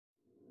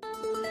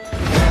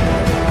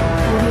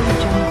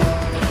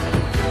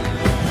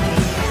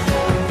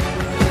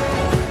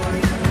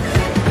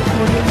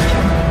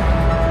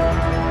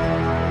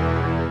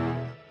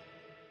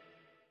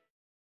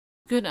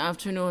Good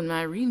afternoon,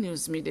 my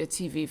News Media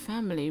TV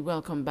family.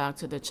 Welcome back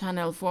to the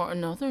channel for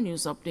another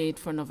news update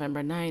for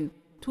November 9,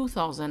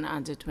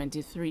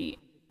 2023.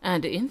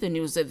 And in the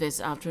news this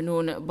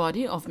afternoon,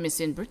 body of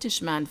missing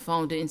British man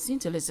found in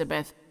St.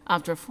 Elizabeth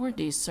after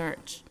 4-day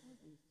search.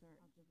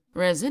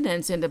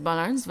 Residents in the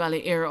Ballards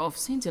Valley area of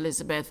St.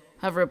 Elizabeth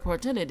have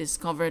reportedly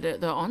discovered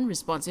the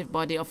unresponsive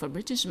body of a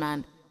British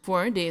man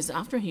 4 days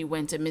after he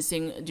went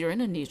missing during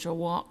a nature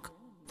walk.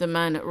 The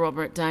man,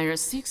 Robert Dyer,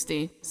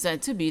 60,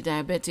 said to be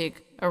diabetic,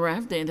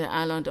 arrived in the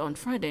island on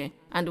Friday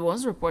and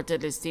was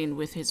reportedly staying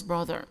with his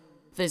brother.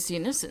 The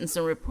senior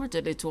citizen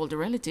reportedly told the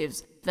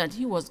relatives that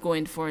he was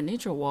going for a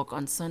nature walk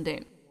on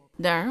Sunday.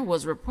 Dyer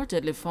was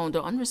reportedly found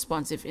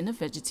unresponsive in a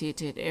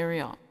vegetated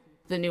area.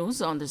 The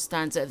news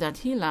understands that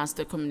he last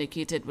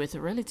communicated with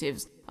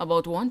relatives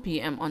about 1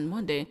 p.m. on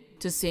Monday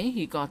to say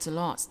he got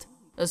lost.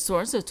 A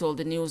source told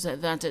the news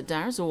that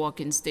Dyer's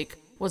walking stick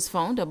was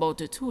found about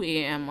 2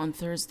 a.m. on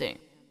Thursday.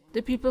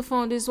 The people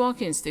found his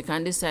walking stick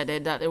and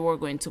decided that they were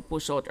going to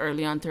push out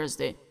early on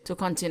Thursday to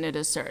continue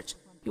the search.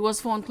 He was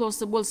found close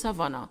to Bull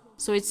Savannah,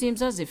 so it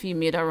seems as if he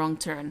made a wrong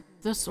turn,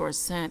 the source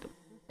said.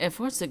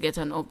 Efforts to get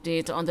an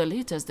update on the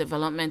latest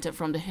development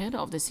from the head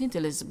of the St.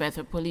 Elizabeth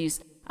Police,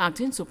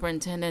 Acting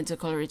Superintendent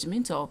Coleridge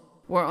Minto,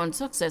 were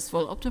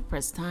unsuccessful up to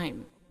press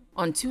time.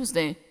 On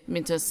Tuesday,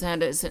 Minto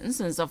said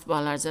citizens of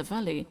Ballards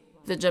Valley,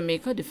 the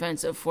Jamaica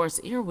Defense Force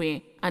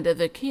Airway, and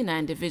the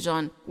K9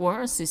 Division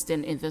were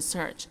assisting in the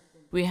search.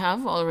 We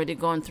have already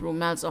gone through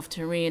miles of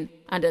terrain,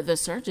 and the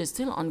search is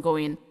still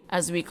ongoing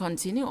as we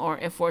continue our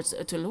efforts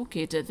to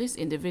locate this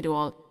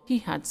individual, he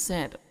had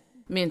said.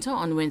 Minto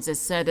on Wednesday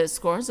said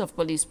scores of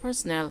police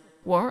personnel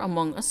were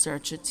among a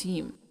search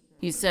team.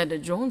 He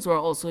said drones were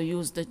also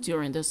used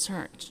during the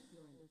search.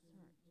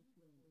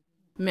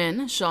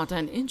 Men shot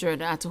and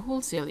injured at a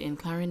wholesale in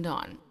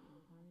Clarendon.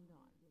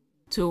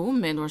 2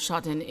 men were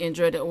shot and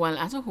injured while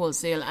at a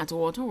wholesale at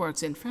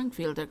Waterworks in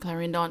Frankfield,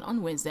 Clarendon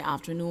on Wednesday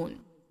afternoon.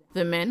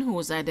 The men,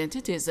 whose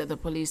identities the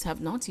police have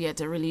not yet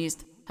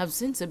released, have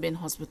since been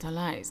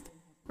hospitalized.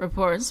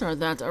 Reports are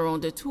that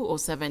around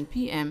 2:07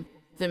 p.m.,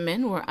 the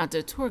men were at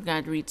a tour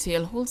guide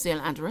retail, wholesale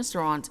and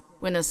restaurant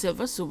when a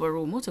silver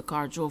Subaru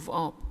motorcar drove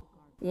up.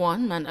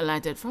 One man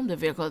alighted from the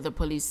vehicle, the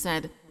police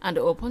said, and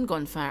opened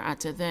gunfire at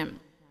them.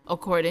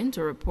 According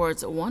to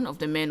reports, one of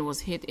the men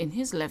was hit in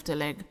his left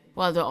leg,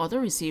 while the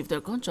other received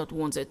gunshot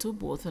wounds to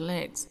both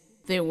legs.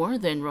 They were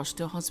then rushed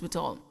to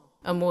hospital.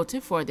 A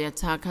motive for the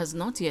attack has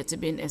not yet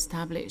been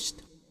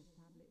established.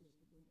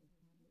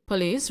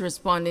 Police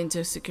responding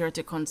to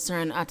security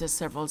concern at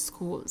several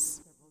schools.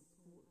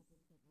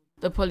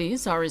 The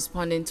police are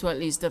responding to at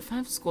least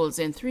 5 schools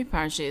in 3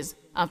 parishes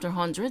after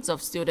hundreds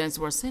of students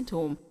were sent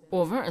home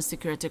over a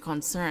security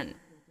concern.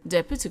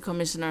 Deputy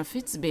Commissioner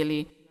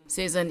Fitzbailey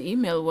says an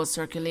email was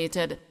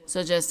circulated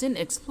suggesting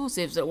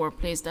explosives were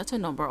placed at a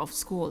number of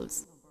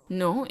schools.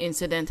 No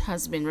incident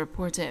has been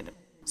reported.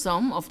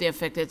 Some of the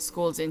affected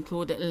schools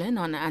include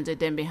Lennon and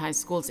Denby High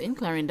Schools in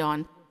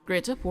Clarendon,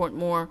 Greater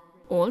Portmore,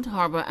 Old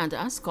Harbour and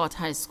Ascot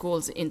High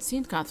Schools in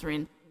St.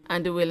 Catherine,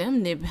 and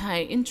William Knibb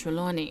High in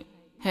Trelawney.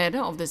 Head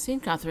of the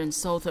St. Catherine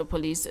South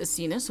Police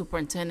Senior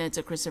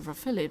Superintendent Christopher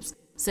Phillips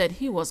said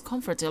he was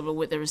comfortable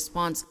with the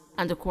response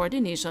and the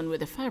coordination with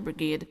the fire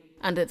brigade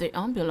and the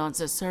ambulance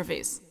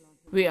service.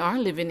 We are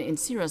living in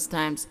serious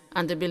times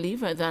and believe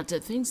that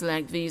things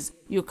like these,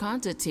 you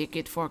can't take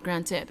it for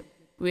granted.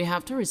 We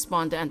have to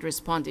respond and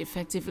respond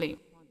effectively.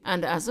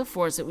 And as a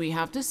force, we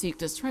have to seek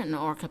to strengthen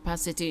our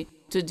capacity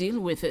to deal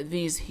with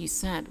these, he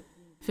said.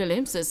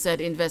 Phillips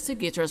said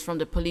investigators from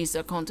the Police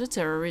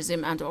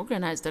Counter-Terrorism and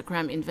Organized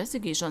Crime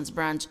Investigations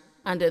Branch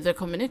and the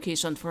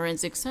Communication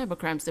Forensic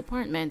Cybercrimes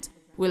Department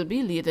will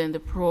be leading the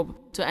probe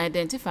to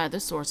identify the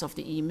source of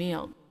the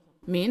email.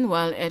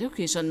 Meanwhile,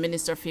 Education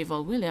Minister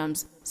Favour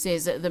Williams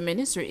says the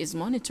ministry is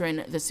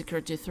monitoring the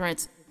security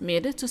threats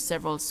made to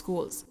several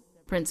schools.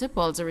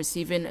 Principals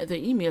receiving the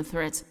email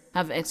threats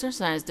have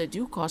exercised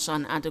due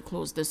caution and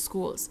closed the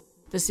schools.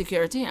 The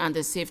security and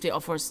the safety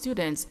of our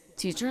students,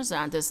 teachers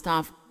and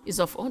staff is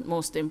of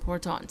utmost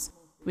importance.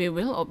 We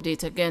will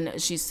update again,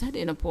 she said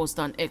in a post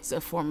on X,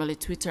 formerly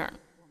Twitter.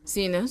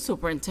 Senior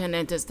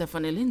Superintendent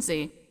Stephanie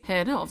Lindsay,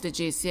 head of the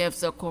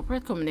JCF's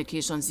Corporate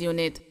Communications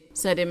Unit,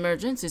 said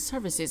emergency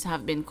services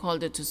have been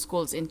called to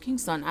schools in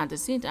Kingston and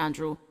St.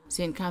 Andrew,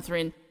 St.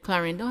 Catherine,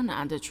 Clarendon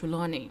and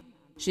Trelawney.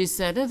 She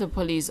said the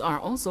police are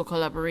also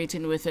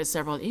collaborating with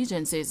several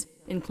agencies,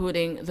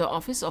 including the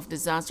Office of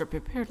Disaster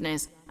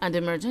Preparedness and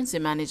Emergency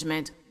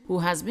Management, who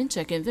has been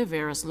checking the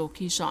various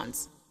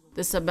locations.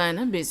 The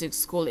Sabina Basic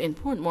School in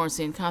Portmore,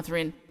 St.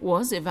 Catherine,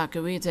 was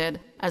evacuated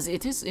as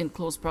it is in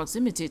close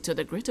proximity to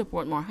the Greater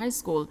Portmore High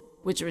School,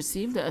 which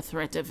received a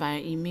threat via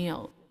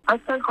email. I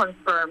can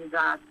confirm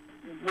that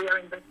we are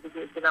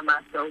investigating a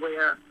matter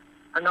where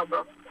a number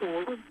of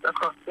schools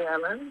across the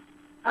island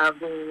have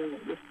been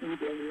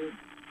receiving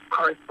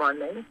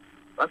correspondence,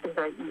 I think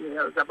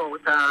emails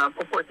about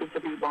purported to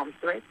be bomb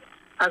threats.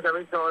 As a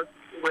result,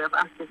 we have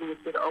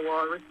activated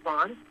our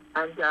response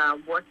and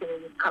working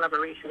in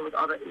collaboration with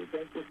other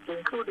agencies to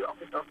include the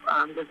Office of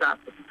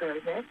Disaster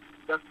Preparedness,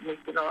 just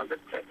making all the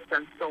checks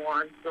and so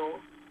on. So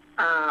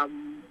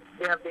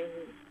they have been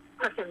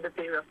checking the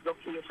various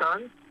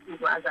locations,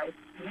 even as I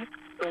speak.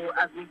 So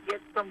as we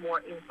get some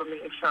more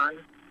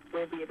information,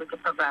 we'll be able to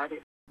provide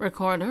it.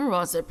 Recorder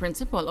Ross, a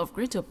principal of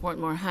Greater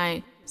Portmore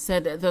High,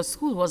 said the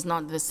school was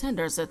not the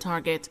sender's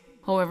target.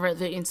 However,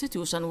 the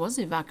institution was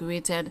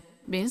evacuated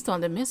based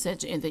on the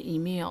message in the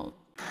email.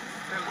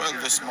 Well,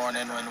 this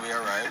morning when we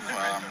arrived,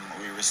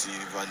 we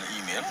received an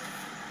email,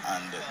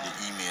 and the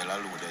email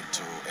alluded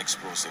to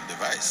explosive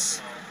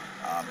device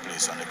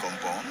placed on the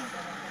compound.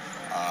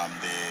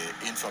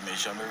 The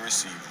information we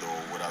received,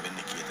 though, would have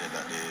indicated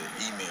that the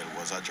email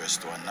was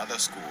addressed to another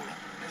school,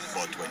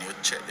 but when you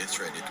check the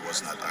thread, it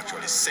was not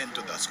actually sent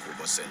to that school,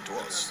 but sent to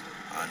us.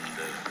 And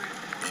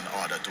in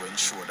order to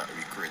ensure that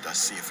we create a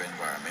safe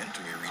environment,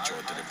 we reach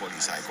out to the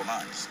police high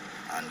commands,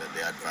 and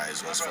the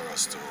advice was for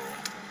us to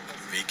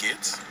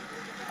vacate,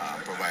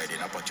 providing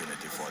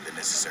opportunity for the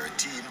necessary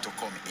team to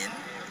come in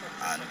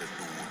and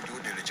do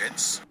due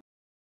diligence.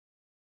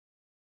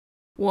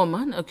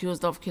 Woman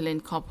accused of killing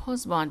cop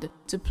husband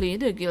to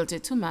plead guilty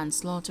to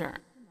manslaughter.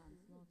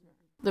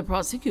 The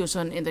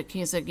prosecution in the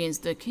case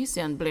against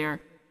Kasian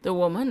Blair, the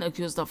woman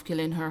accused of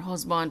killing her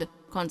husband,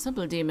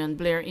 Constable Damien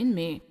Blair, in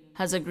May,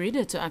 has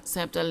agreed to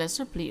accept a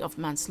lesser plea of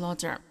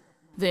manslaughter.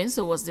 This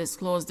was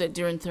disclosed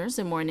during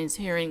Thursday morning's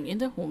hearing in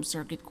the Home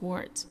Circuit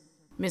Court.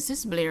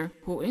 Mrs. Blair,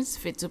 who is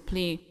fit to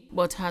plea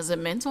but has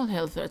mental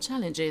health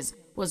challenges,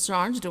 was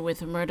charged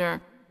with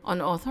murder,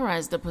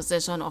 unauthorized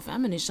possession of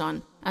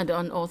ammunition, and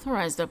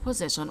unauthorized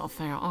possession of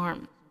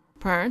firearm.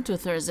 Prior to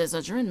Thursday's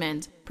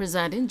adjournment,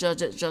 Presiding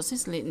Judge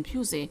Justice Leighton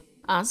Pusey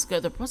asked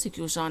the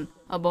prosecution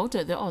about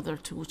the other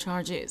two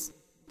charges.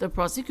 The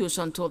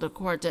prosecution told the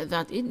court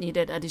that it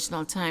needed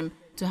additional time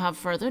to have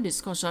further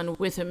discussion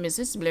with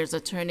Mrs. Blair's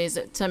attorneys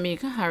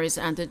Tamika Harris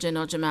and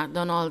Genoja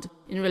MacDonald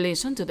in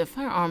relation to the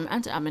firearm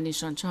and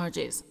ammunition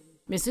charges.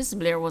 Mrs.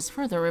 Blair was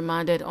further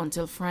remanded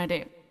until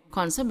Friday.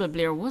 Constable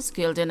Blair was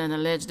killed in an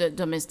alleged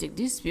domestic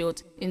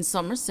dispute in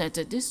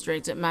Somerset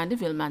District,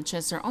 Mandeville,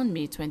 Manchester on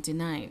May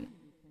 29.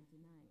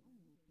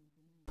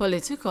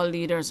 Political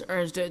leaders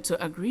urged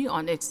to agree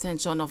on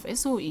extension of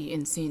SOE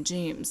in St.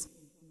 James.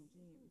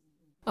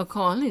 A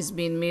call is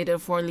being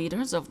made for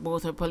leaders of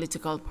both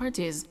political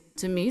parties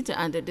to meet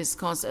and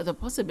discuss the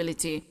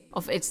possibility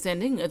of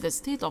extending the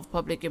state of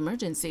public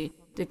emergency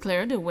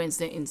declared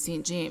Wednesday in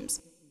St.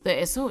 James.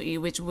 The SOE,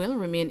 which will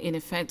remain in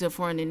effect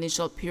for an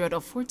initial period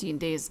of 14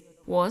 days,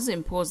 was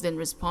imposed in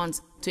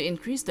response to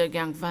increased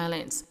gang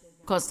violence.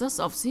 Custos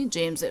of St.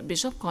 James,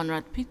 Bishop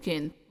Conrad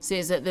Pitkin,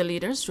 says that the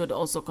leaders should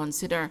also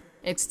consider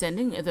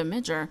extending the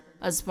measure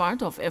as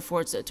part of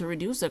efforts to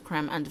reduce the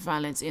crime and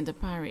violence in the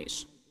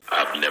parish.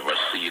 I've never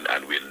seen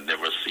and will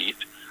never see it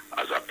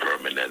as a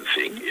permanent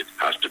thing. It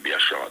has to be a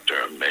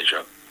short-term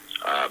measure.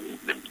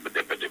 The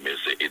deputy may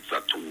say it's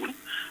a tool,